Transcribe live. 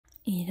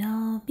It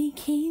all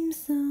became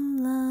so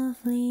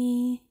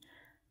lovely,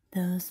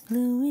 those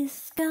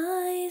bluest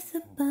skies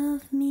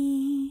above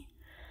me,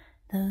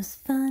 those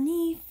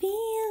funny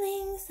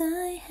feelings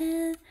I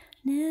had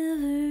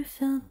never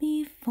felt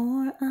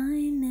before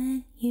I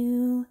met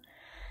you.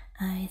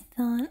 I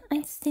thought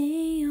I'd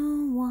stay a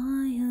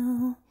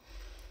while,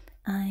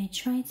 I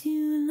tried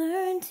to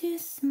learn to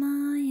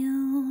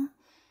smile.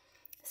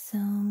 So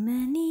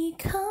many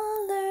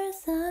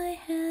colors I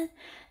had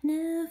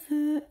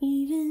never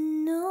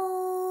even known.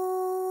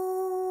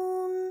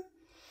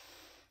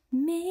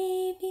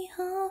 Maybe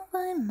I'll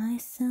find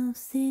myself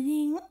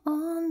sitting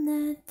on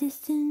that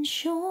distant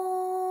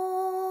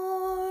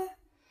shore.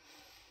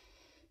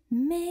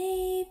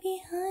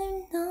 Maybe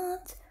I'm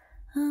not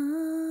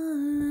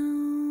alone.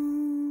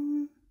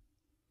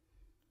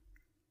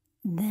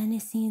 Then I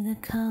see the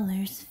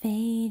colors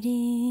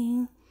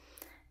fading,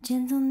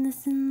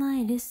 gentleness and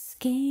light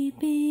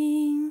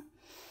escaping,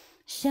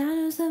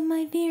 shadows of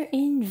my fear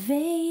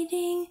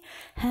invading.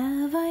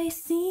 Have I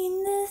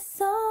seen this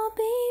all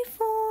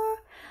before?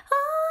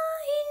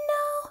 I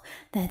know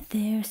that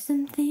there's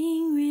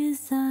something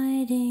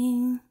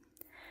residing,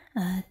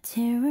 a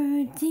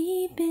terror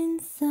deep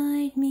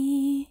inside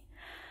me.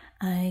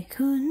 I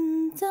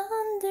couldn't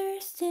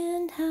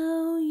understand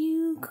how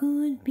you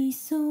could be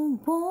so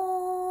bold.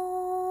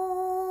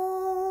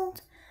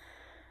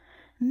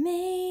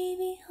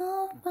 Maybe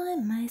I'll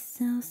find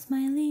myself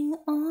smiling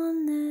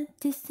on that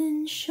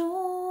distant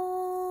shore.